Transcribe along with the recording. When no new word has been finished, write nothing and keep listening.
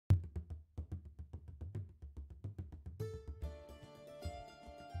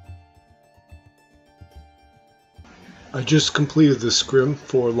I just completed the scrim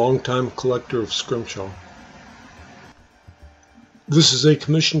for a longtime collector of Scrimshaw. This is a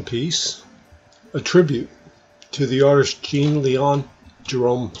commission piece, a tribute to the artist Jean Leon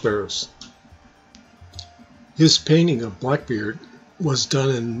Gerome Ferris. His painting of Blackbeard was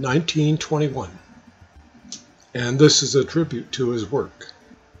done in 1921, and this is a tribute to his work.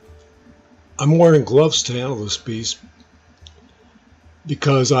 I'm wearing gloves to handle this piece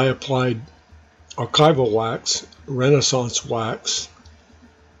because I applied Archival Wax, Renaissance Wax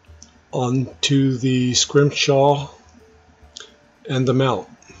onto the Scrimshaw and the mount.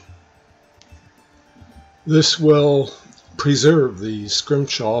 This will preserve the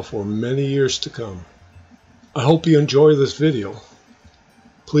Scrimshaw for many years to come. I hope you enjoy this video.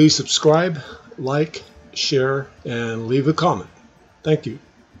 Please subscribe, like, share, and leave a comment. Thank you.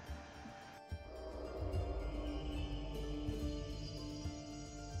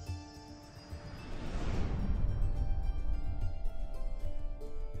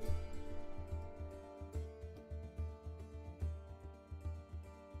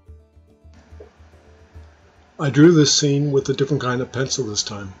 I drew this scene with a different kind of pencil this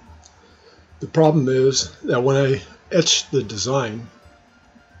time. The problem is that when I etched the design,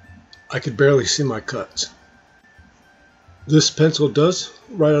 I could barely see my cuts. This pencil does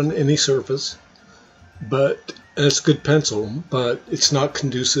write on any surface, and it's a good pencil, but it's not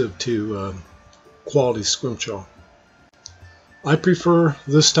conducive to quality Scrimshaw. I prefer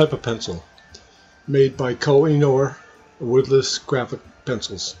this type of pencil, made by Koh-i-Noor woodless graphite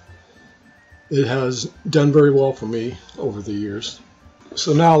pencils. It has done very well for me over the years.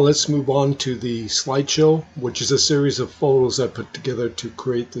 So now let's move on to the slideshow, which is a series of photos I put together to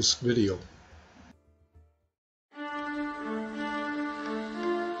create this video.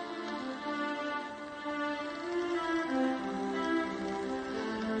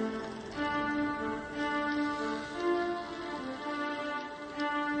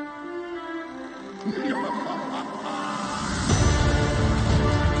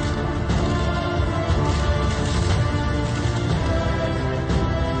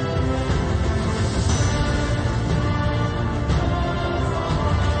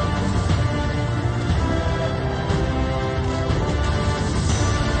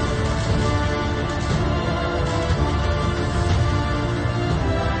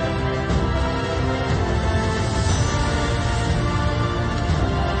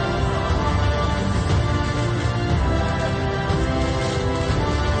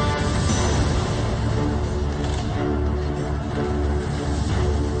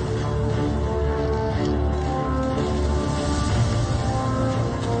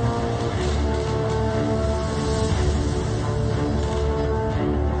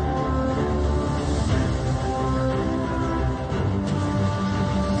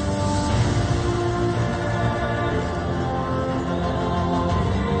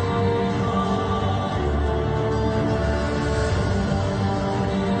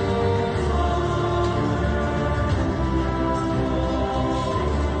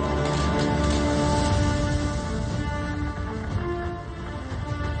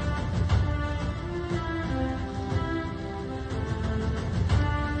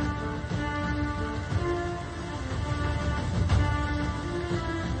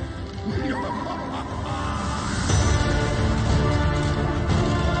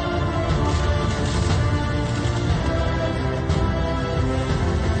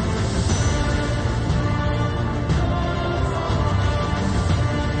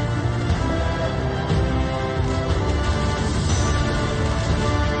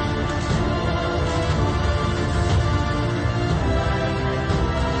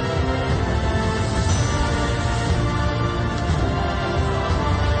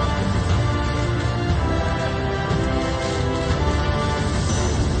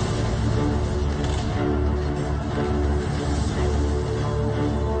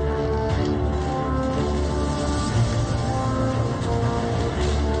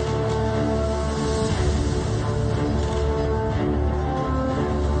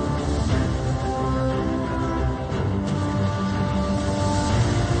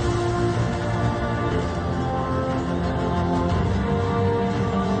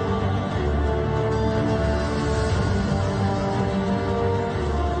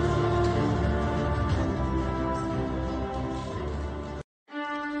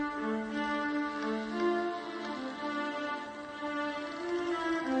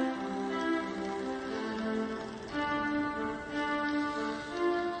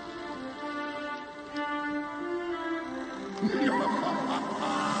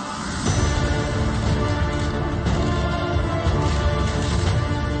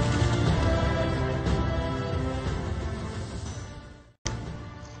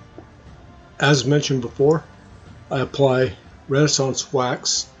 As mentioned before, I apply Renaissance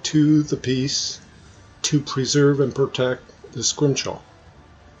wax to the piece to preserve and protect the scrimshaw.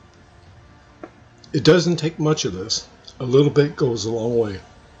 It doesn't take much of this. A little bit goes a long way.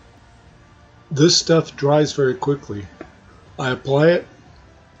 This stuff dries very quickly. I apply it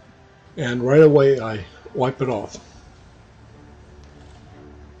and right away I wipe it off.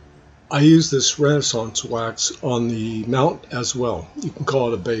 I use this Renaissance wax on the mount as well. You can call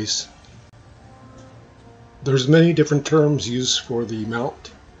it a base. There's many different terms used for the mount.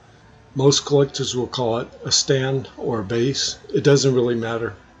 Most collectors will call it a stand or a base. It doesn't really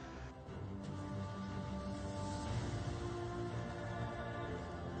matter.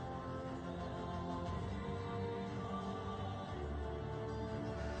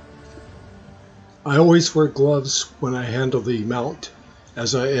 I always wear gloves when I handle the mount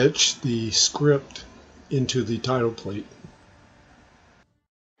as I etch the script into the title plate.